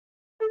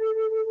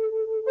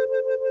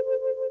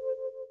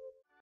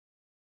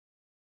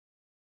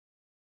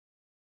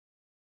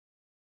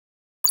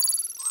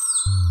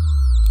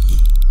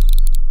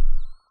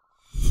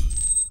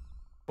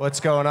What's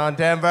going on,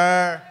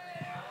 Denver?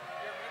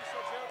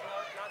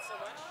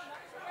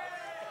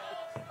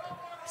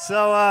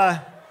 So,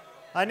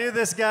 I knew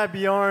this guy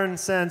Bjorn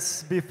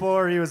since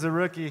before he was a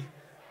rookie.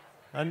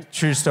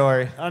 True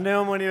story. I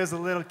knew him when he was a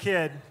little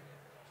kid.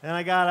 And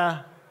I got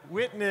to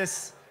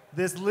witness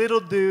this little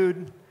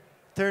dude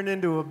turn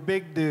into a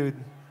big dude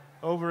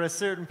over a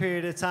certain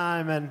period of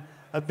time. And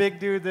a big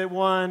dude that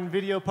won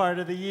Video Part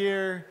of the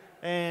Year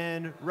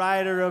and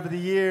Rider of the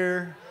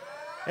Year.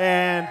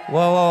 And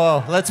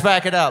whoa. Let's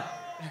back it up.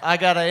 I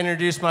got to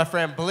introduce my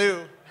friend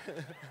Blue,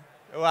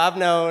 who I've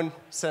known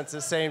since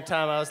the same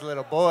time I was a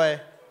little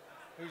boy,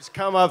 who's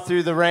come up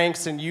through the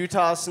ranks in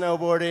Utah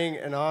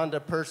snowboarding and on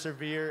to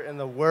persevere in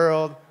the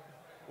world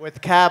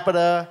with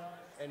Capita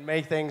and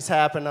make things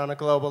happen on a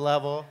global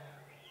level.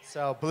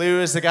 So Blue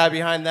is the guy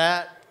behind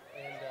that.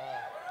 And,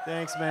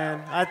 thanks,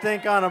 man. I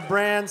think on a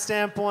brand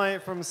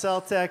standpoint from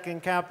Celtec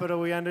and Capita,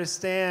 we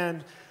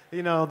understand,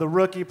 you know, the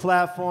rookie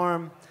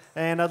platform.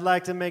 And I'd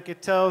like to make a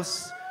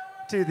toast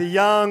to the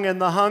young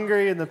and the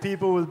hungry and the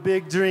people with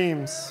big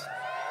dreams.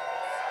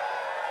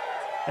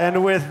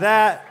 And with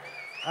that,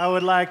 I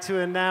would like to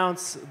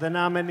announce the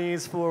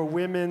nominees for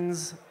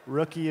Women's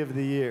Rookie of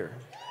the Year.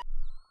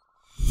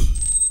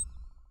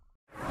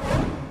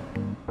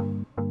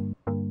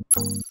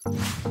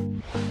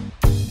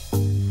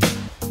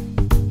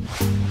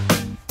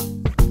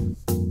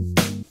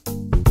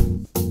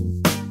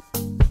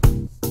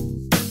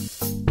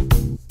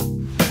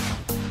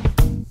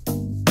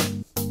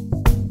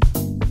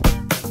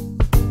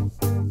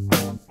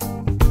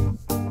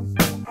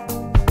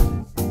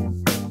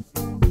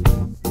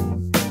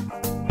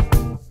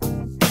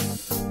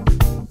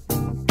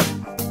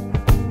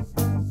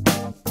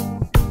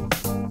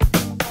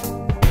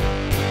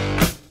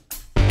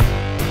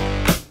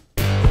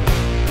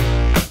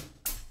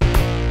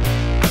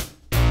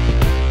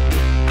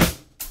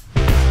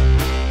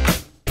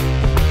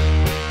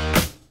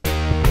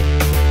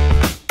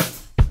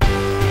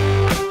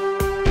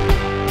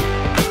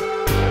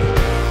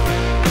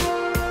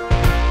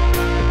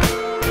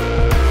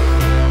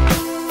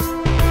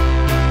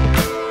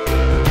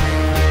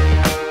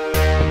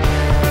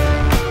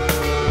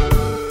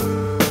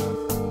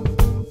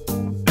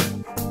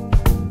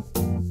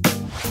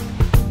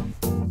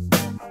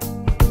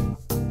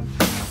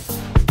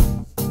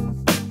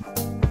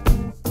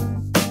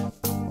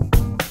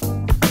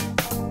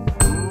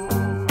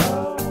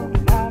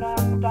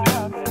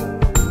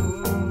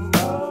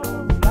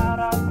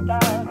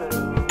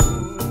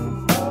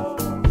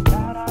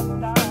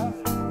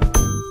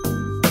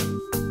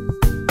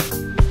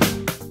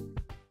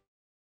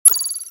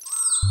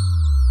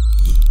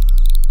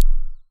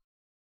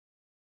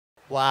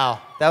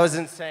 wow, that was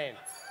insane.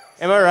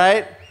 Am I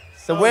right?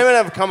 The women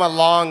have come a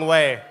long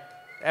way.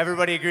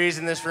 Everybody agrees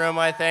in this room,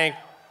 I think.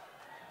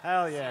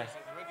 Hell yeah.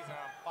 The rookies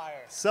are on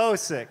fire. So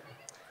sick.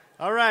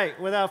 All right,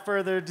 without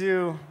further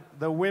ado,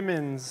 the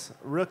Women's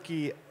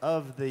Rookie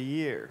of the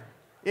Year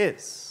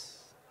is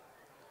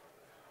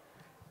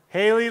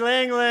Hailey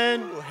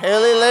Langland. Ooh,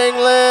 Hailey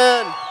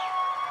Langland.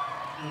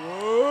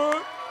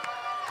 Whoa.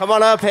 Come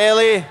on up,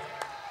 Hailey.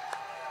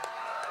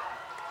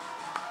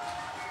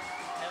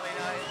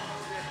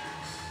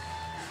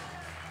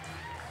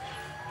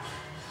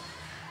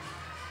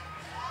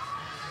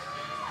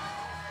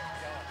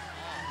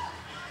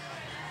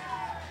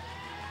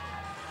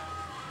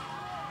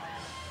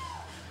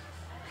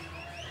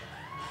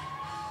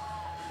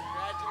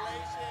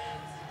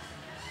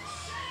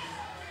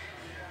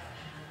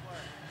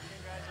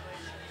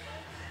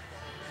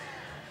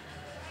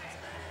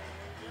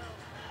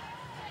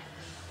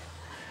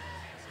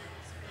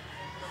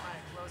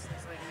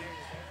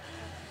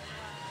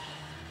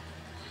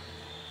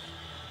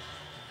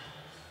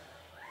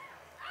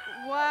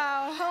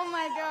 Wow, oh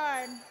my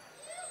God.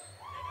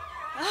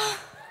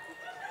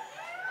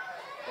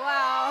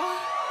 Wow.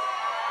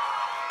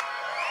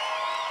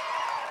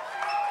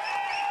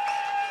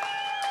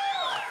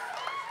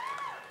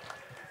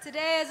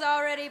 Today has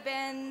already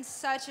been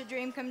such a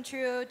dream come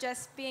true,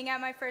 just being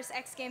at my first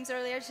X Games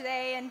earlier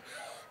today and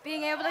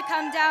being able to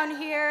come down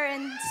here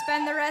and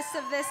spend the rest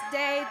of this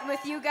day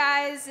with you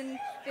guys and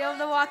be able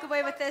to walk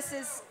away with this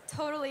is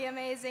totally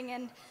amazing.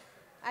 And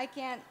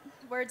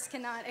words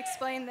cannot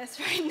explain this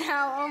right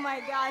now. Oh my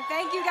God,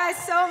 thank you guys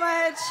so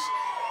much.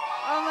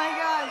 Oh my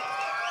God.